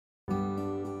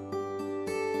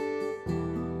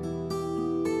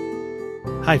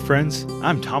Hi, friends.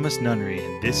 I'm Thomas Nunnery,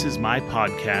 and this is my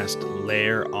podcast,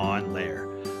 Layer on Layer.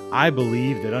 I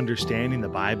believe that understanding the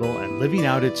Bible and living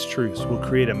out its truths will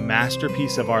create a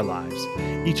masterpiece of our lives.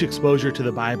 Each exposure to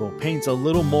the Bible paints a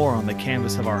little more on the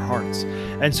canvas of our hearts.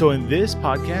 And so, in this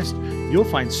podcast, you'll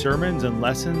find sermons and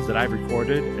lessons that I've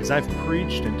recorded as I've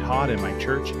preached and taught in my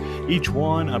church, each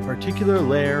one a particular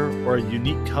layer or a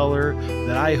unique color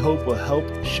that I hope will help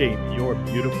shape your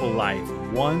beautiful life,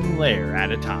 one layer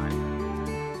at a time.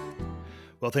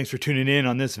 Well, thanks for tuning in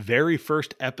on this very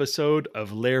first episode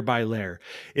of Layer by Layer.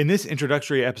 In this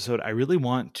introductory episode, I really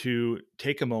want to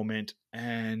take a moment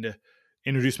and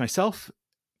introduce myself,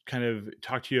 kind of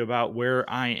talk to you about where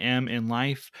I am in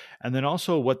life, and then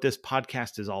also what this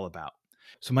podcast is all about.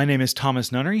 So, my name is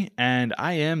Thomas Nunnery, and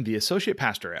I am the associate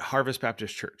pastor at Harvest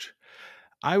Baptist Church.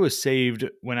 I was saved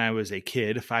when I was a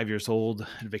kid, 5 years old,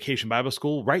 at Vacation Bible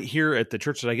School, right here at the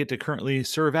church that I get to currently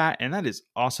serve at. And that is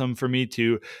awesome for me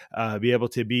to be able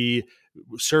to be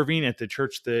serving at the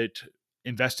church that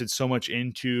invested so much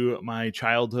into my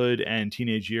childhood and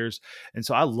teenage years. And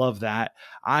so I love that.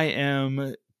 I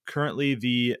am currently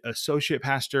the associate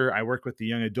pastor. I work with the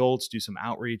young adults, do some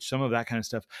outreach, some of that kind of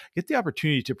stuff. Get the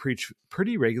opportunity to preach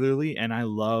pretty regularly, and I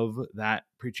love that.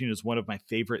 Preaching is one of my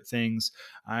favorite things.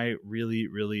 I really,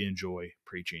 really enjoy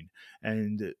preaching,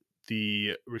 and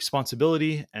the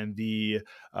responsibility and the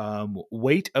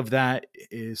weight of that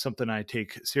is something I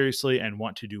take seriously and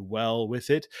want to do well with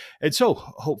it. And so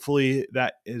hopefully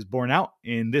that is borne out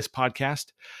in this podcast.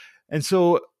 And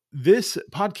so this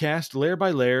podcast, Layer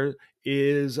by Layer,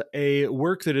 is a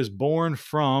work that is born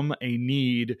from a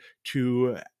need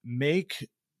to make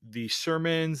the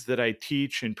sermons that I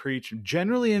teach and preach,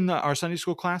 generally in our Sunday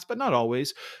school class, but not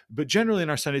always, but generally in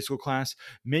our Sunday school class,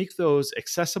 make those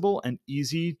accessible and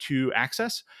easy to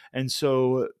access. And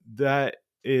so that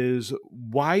is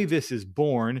why this is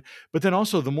born. But then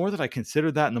also, the more that I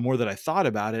considered that and the more that I thought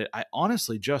about it, I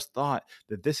honestly just thought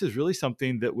that this is really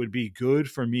something that would be good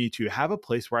for me to have a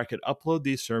place where I could upload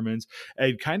these sermons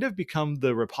and kind of become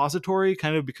the repository,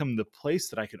 kind of become the place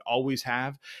that I could always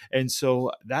have. And so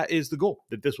that is the goal,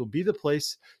 that this will be the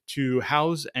place to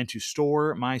house and to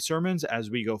store my sermons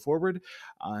as we go forward.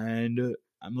 And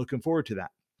I'm looking forward to that.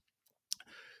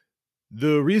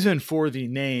 The reason for the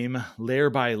name Layer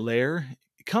by Layer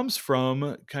comes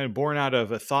from, kind of born out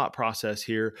of a thought process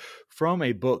here, from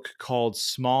a book called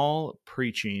Small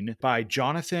Preaching by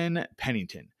Jonathan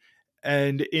Pennington.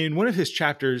 And in one of his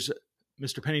chapters,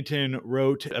 Mr. Pennington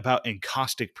wrote about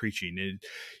encaustic preaching. And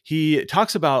he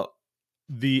talks about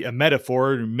a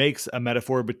metaphor, makes a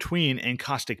metaphor between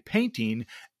encaustic painting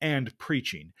and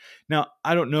preaching. Now,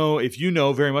 I don't know if you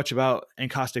know very much about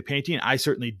encaustic painting. I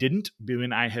certainly didn't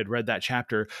when I had read that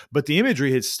chapter, but the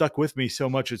imagery has stuck with me so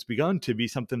much. It's begun to be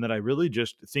something that I really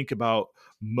just think about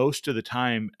most of the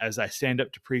time as I stand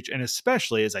up to preach, and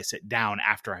especially as I sit down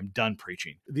after I'm done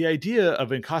preaching. The idea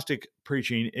of encaustic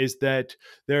preaching is that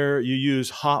you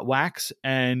use hot wax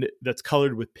and that's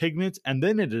colored with pigments, and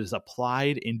then it is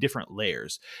applied in different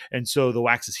layers. And so the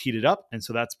wax is heated up, and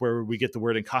so that's where we get the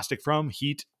word encaustic from.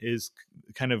 Heat is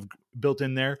kind of built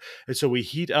in there. And so we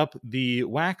heat up the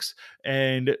wax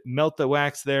and melt the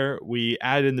wax there. We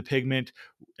add in the pigment,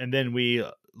 and then we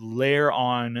layer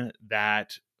on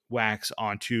that wax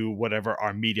onto whatever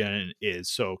our medium is.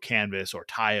 So canvas or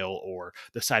tile or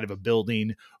the side of a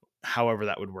building, however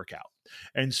that would work out.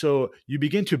 And so you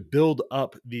begin to build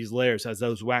up these layers as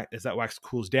that wax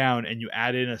cools down, and you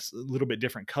add in a little bit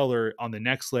different color on the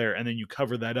next layer, and then you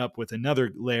cover that up with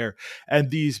another layer. And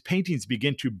these paintings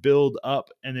begin to build up,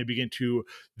 and they begin to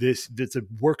it's a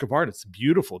work of art. It's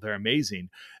beautiful. They're amazing.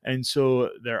 And so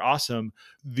they're awesome.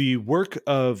 The work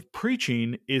of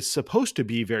preaching is supposed to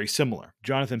be very similar.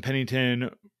 Jonathan Pennington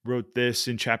wrote this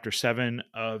in chapter 7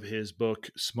 of his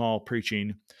book, Small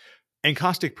Preaching.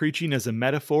 Encaustic preaching as a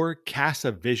metaphor casts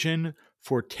a vision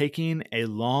for taking a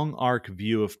long arc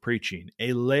view of preaching,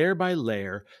 a layer by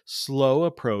layer, slow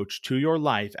approach to your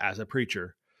life as a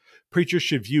preacher. Preachers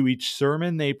should view each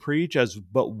sermon they preach as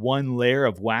but one layer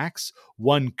of wax,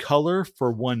 one color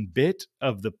for one bit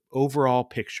of the overall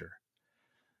picture.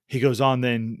 He goes on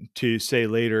then to say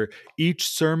later, each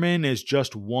sermon is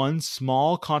just one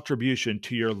small contribution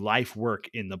to your life work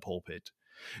in the pulpit.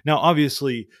 Now,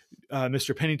 obviously,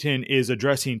 Mr. Pennington is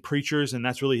addressing preachers, and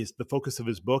that's really the focus of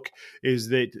his book, is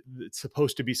that it's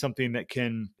supposed to be something that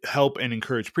can help and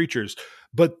encourage preachers.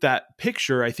 But that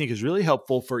picture, I think, is really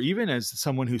helpful for even as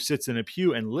someone who sits in a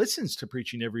pew and listens to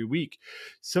preaching every week.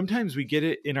 Sometimes we get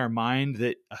it in our mind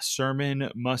that a sermon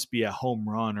must be a home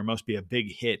run or must be a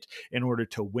big hit in order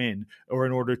to win or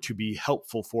in order to be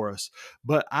helpful for us.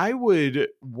 But I would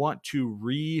want to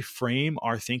reframe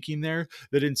our thinking there,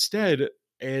 that instead,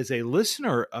 as a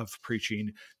listener of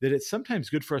preaching, that it's sometimes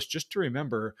good for us just to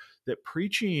remember that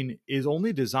preaching is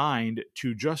only designed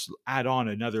to just add on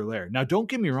another layer. Now, don't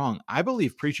get me wrong, I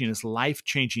believe preaching is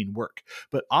life-changing work,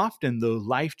 but often the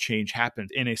life change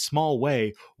happens in a small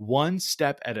way, one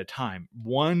step at a time,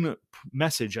 one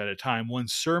message at a time, one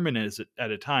sermon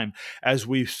at a time, as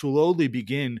we slowly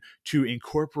begin to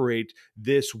incorporate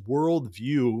this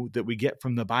worldview that we get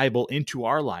from the Bible into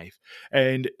our life.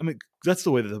 And I mean, that's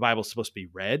the way that the Bible is supposed to be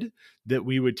read, that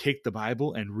we would take the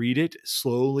Bible and read it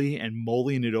slowly and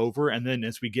mulling it over. And then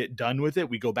as we get done with it,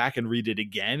 we go back and read it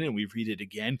again and we read it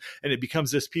again. And it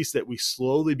becomes this piece that we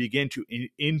slowly begin to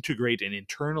integrate and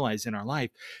internalize in our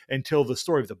life until the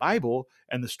story of the Bible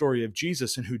and the story of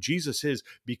Jesus and who Jesus is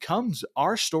becomes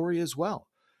our story as well.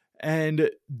 And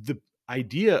the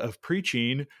idea of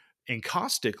preaching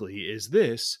encaustically is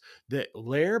this, that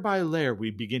layer by layer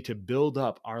we begin to build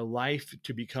up our life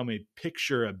to become a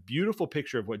picture, a beautiful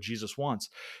picture of what Jesus wants.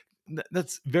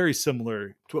 That's very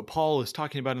similar to what Paul is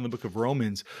talking about in the book of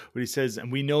Romans, when he says,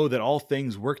 and we know that all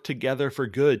things work together for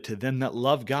good to them that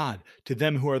love God, to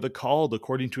them who are the called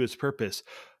according to his purpose.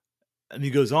 And he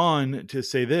goes on to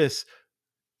say this,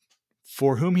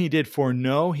 for whom he did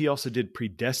foreknow, he also did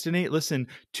predestinate, listen,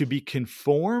 to be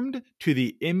conformed to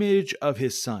the image of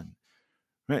his son.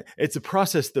 Right? It's a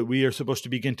process that we are supposed to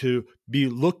begin to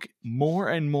look more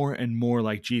and more and more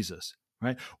like Jesus.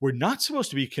 Right? We're not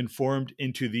supposed to be conformed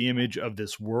into the image of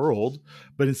this world,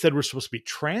 but instead we're supposed to be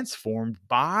transformed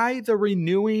by the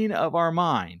renewing of our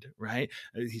mind. Right?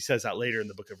 He says that later in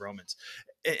the book of Romans.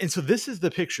 And so this is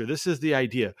the picture. This is the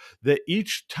idea that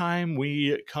each time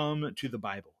we come to the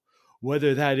Bible,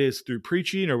 whether that is through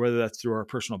preaching or whether that's through our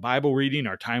personal Bible reading,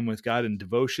 our time with God and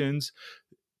devotions,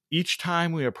 each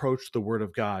time we approach the Word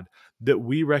of God, that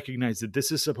we recognize that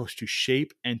this is supposed to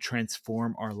shape and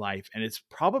transform our life. And it's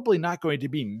probably not going to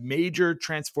be major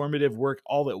transformative work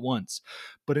all at once,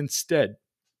 but instead,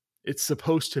 it's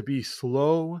supposed to be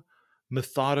slow,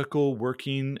 methodical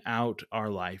working out our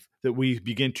life, that we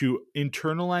begin to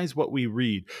internalize what we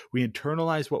read, we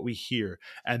internalize what we hear,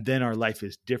 and then our life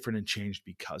is different and changed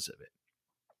because of it.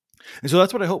 And so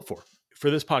that's what I hope for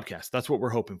this podcast. That's what we're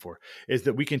hoping for, is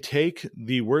that we can take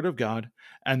the Word of God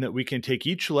and that we can take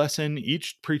each lesson,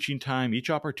 each preaching time,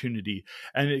 each opportunity,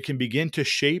 and it can begin to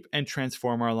shape and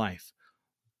transform our life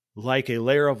like a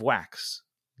layer of wax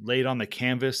laid on the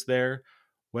canvas there.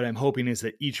 What I'm hoping is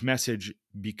that each message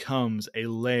becomes a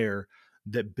layer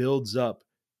that builds up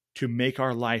to make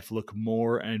our life look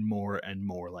more and more and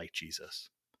more like Jesus.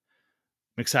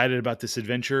 I'm excited about this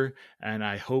adventure, and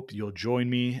I hope you'll join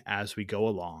me as we go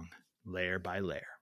along, layer by layer.